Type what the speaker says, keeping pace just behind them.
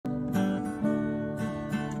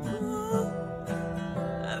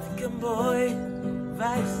boy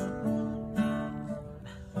vibes.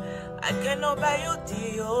 I cannot buy you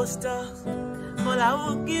the old stuff, but I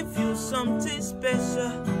will give you something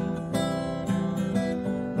special.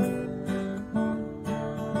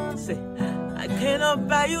 Say, I cannot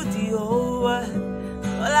buy you the old one,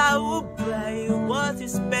 but I will buy you what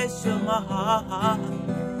is special, my heart.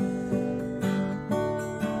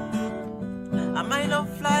 I might not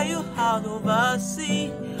fly you out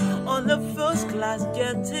overseas on the first class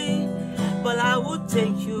jetty, but I will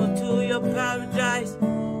take you to your paradise.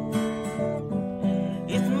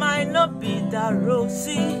 It might not be that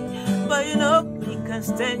rosy, but you know we can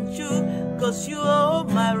stand you, cause you are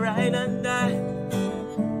my ride and die.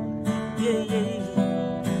 Yeah, yeah, yeah.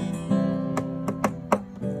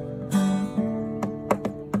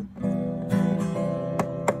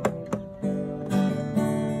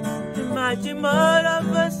 Imagine more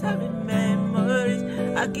of us having memories.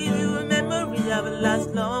 I give you a memory that will last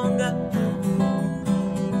longer.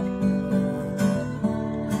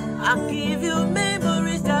 I give you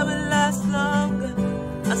memories that will last longer,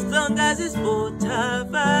 as long as it's both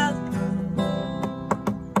of us.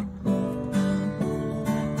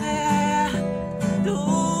 Yeah, do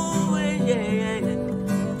it, yeah,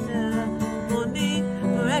 yeah. Money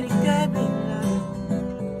already gave me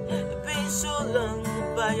love. It's been so long,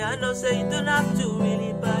 but I know say you don't have to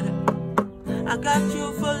really bother. I got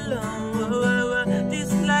you for long.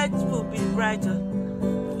 These lights will be brighter,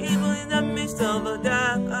 even in the midst of a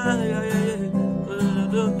dark.